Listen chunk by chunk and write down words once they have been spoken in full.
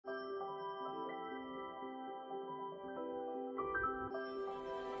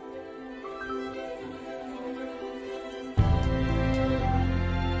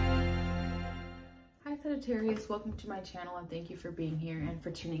Sagittarius, welcome to my channel and thank you for being here and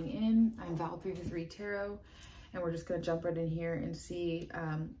for tuning in. I'm Val 333 Tarot and we're just going to jump right in here and see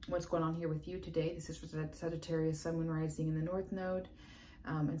what's going on here with you today. This is for Sagittarius, Sun, Moon, Rising in the North Node.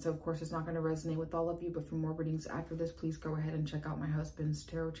 And so of course it's not going to resonate with all of you, but for more readings after this, please go ahead and check out my husband's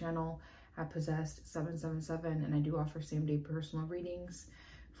tarot channel at Possessed777, and I do offer same-day personal readings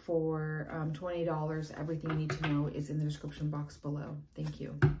for $20. Everything you need to know is in the description box below. Thank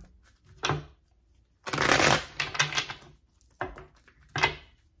you.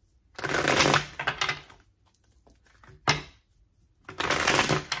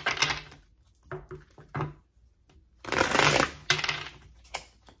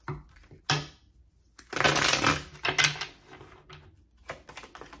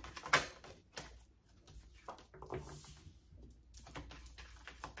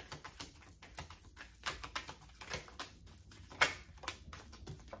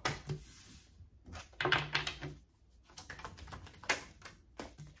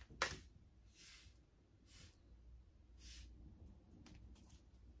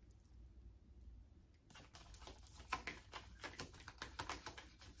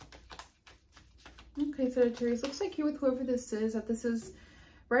 Okay, Sagittarius, looks like you with whoever this is, that this is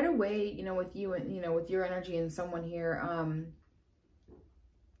right away, you know, with you and, you know, with your energy and someone here,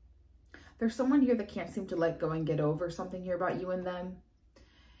 there's someone here that can't seem to let go and get over something here about you and them.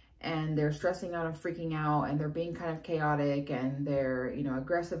 And they're stressing out and freaking out, and they're being kind of chaotic, and they're, you know,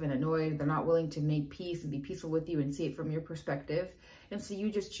 aggressive and annoyed. They're not willing to make peace and be peaceful with you and see it from your perspective. And so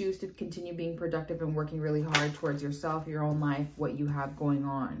you just choose to continue being productive and working really hard towards yourself, your own life, what you have going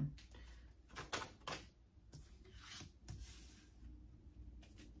on.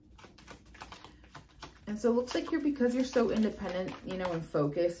 And so it looks like because you're so independent, you know, and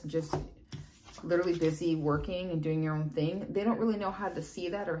focused, just literally busy working and doing your own thing, they don't really know how to see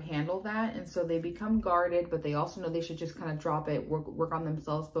that or handle that. And so they become guarded, but they also know they should just kind of drop it, work on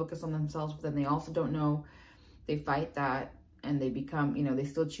themselves, focus on themselves. But then they also don't know, they fight that, and they become, you know, they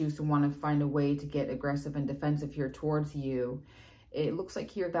still choose to want to find a way to get aggressive and defensive here towards you. It looks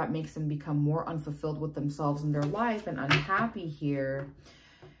like here that makes them become more unfulfilled with themselves in their life and unhappy here.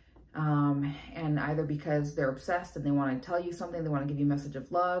 And either because they're obsessed and they want to tell you something, they want to give you a message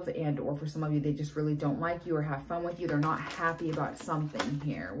of love, and or for some of you, they just really don't like you or have fun with you. They're not happy about something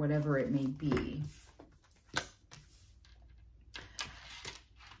here, whatever it may be.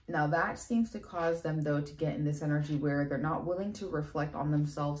 Now that seems to cause them though to get in this energy where they're not willing to reflect on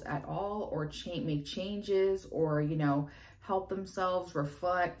themselves at all, or make changes, or, you know, help themselves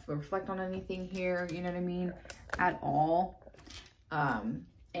reflect on anything here, you know what I mean, at all.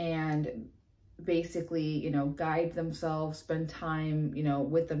 And basically, you know, guide themselves, spend time, you know,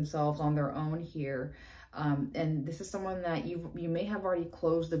 with themselves on their own here. And this is someone that you may have already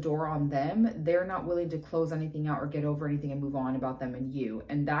closed the door on them. They're not willing to close anything out or get over anything and move on about them and you.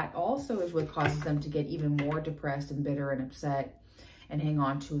 And that also is what causes them to get even more depressed and bitter and upset and hang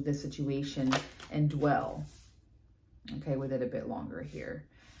on to the situation and dwell, okay, with it a bit longer here,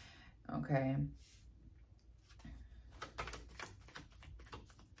 okay.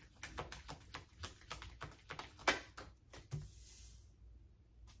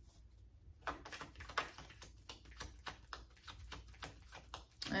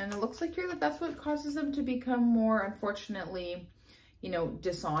 And it looks like here that's what causes them to become more, unfortunately, you know,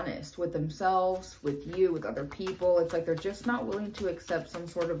 dishonest with themselves, with you, with other people. It's like they're just not willing to accept some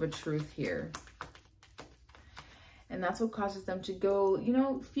sort of a truth here. And that's what causes them to go, you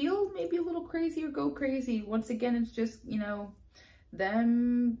know, feel maybe a little crazy or go crazy. Once again, it's just, you know,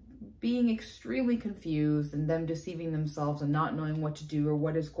 them being extremely confused and them deceiving themselves and not knowing what to do or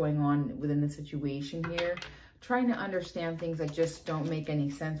what is going on within the situation here. Trying to understand things that just don't make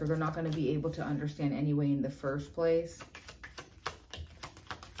any sense, or they're not going to be able to understand anyway in the first place.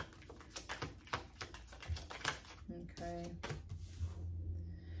 Okay.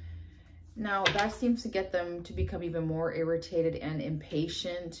 Now that seems to get them to become even more irritated and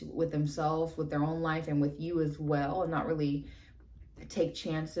impatient with themselves, with their own life, and with you as well, and not really take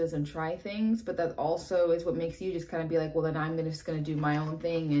chances and try things. But that also is what makes you just kind of be like, well, then I'm just going to do my own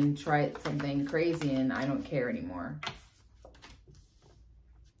thing and try something crazy, and I don't care anymore.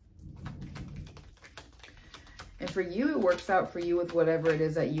 And for you, it works out for you with whatever it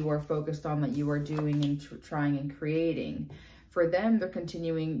is that you are focused on, that you are doing and trying and creating. For them, they're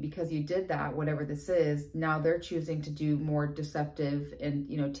continuing, because you did that, whatever this is, now they're choosing to do more deceptive and,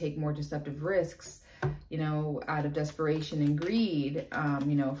 you know, take more deceptive risks, you know, out of desperation and greed,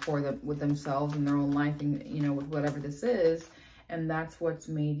 you know, with themselves and their own life, and, you know, with whatever this is. And that's what's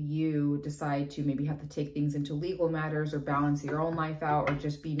made you decide to maybe have to take things into legal matters or balance your own life out, or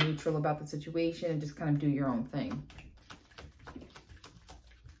just be neutral about the situation and just kind of do your own thing.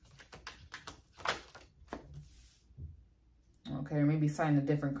 Okay, or maybe sign a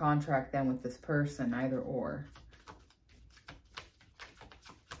different contract then with this person, either or.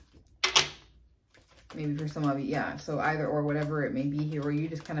 Maybe for some of you, yeah. So either or, whatever it may be here, where you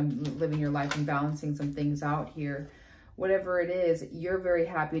just kind of living your life and balancing some things out here. Whatever it is, you're very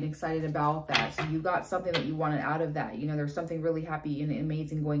happy and excited about that. So you got something that you wanted out of that. You know, there's something really happy and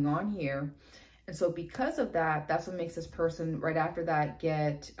amazing going on here. And so because of that, that's what makes this person right after that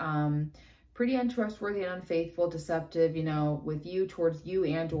get pretty untrustworthy and unfaithful, deceptive, you know, with you, towards you,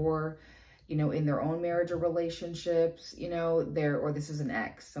 and or, you know, in their own marriage or relationships, you know, or this is an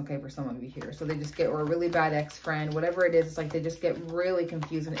ex, okay, for some of you here. So they just get, or a really bad ex-friend, whatever it is, it's like they just get really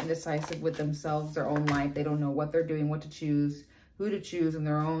confused and indecisive with themselves, their own life. They don't know what they're doing, what to choose, who to choose in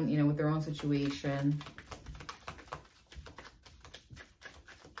their own, you know, with their own situation.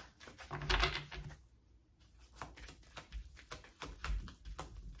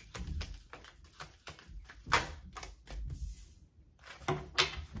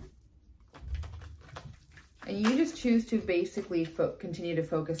 And you just choose to basically continue to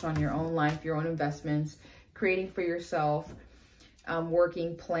focus on your own life, your own investments, creating for yourself,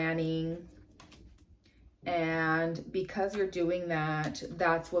 working, planning. And because you're doing that,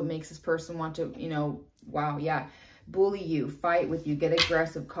 that's what makes this person want to, you know, wow, yeah, bully you, fight with you, get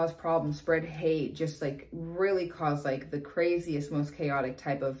aggressive, cause problems, spread hate, just like really cause like the craziest, most chaotic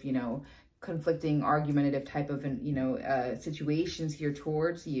type of, you know, conflicting, argumentative type of, you know, situations here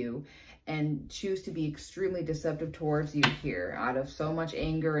towards you, and choose to be extremely deceptive towards you here out of so much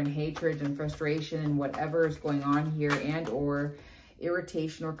anger and hatred and frustration and whatever is going on here, and or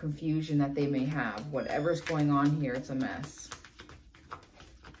irritation or confusion that they may have. Whatever's going on here, it's a mess.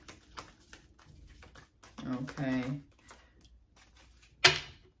 Okay.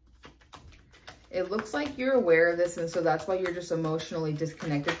 It looks like you're aware of this, and so that's why you're just emotionally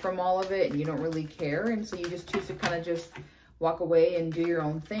disconnected from all of it, and you don't really care, and so you just choose to kind of just walk away and do your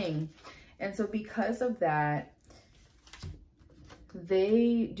own thing. And so because of that,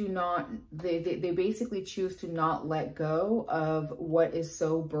 they do not, they basically choose to not let go of what is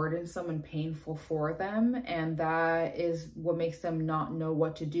so burdensome and painful for them. And that is what makes them not know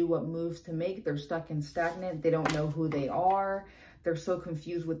what to do, what moves to make. They're stuck and stagnant. They don't know who they are. They're so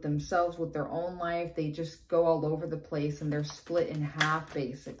confused with themselves, with their own life. They just go all over the place, and they're split in half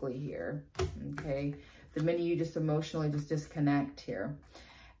basically here. Okay. The minute you just emotionally just disconnect here.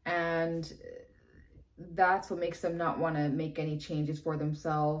 And that's what makes them not want to make any changes for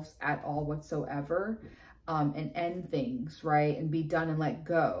themselves at all whatsoever, and end things, right? And be done and let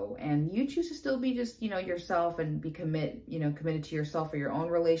go. And you choose to still be just, you know, yourself, and be committed to yourself or your own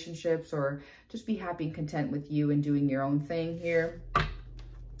relationships, or just be happy and content with you and doing your own thing here,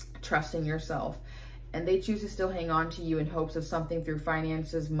 trusting yourself. And they choose to still hang on to you in hopes of something through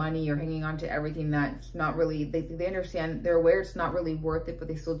finances, money, or hanging on to everything that's not really, they understand, they're aware it's not really worth it, but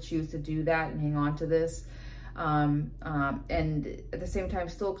they still choose to do that and hang on to this. And at the same time,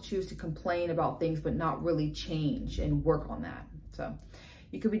 still choose to complain about things, but not really change and work on that. So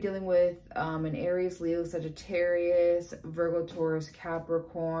you could be dealing with an Aries, Leo, Sagittarius, Virgo, Taurus,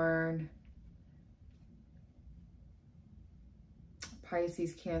 Capricorn,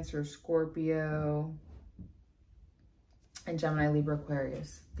 Pisces, Cancer, Scorpio, and Gemini, Libra,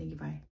 Aquarius. Thank you. Bye.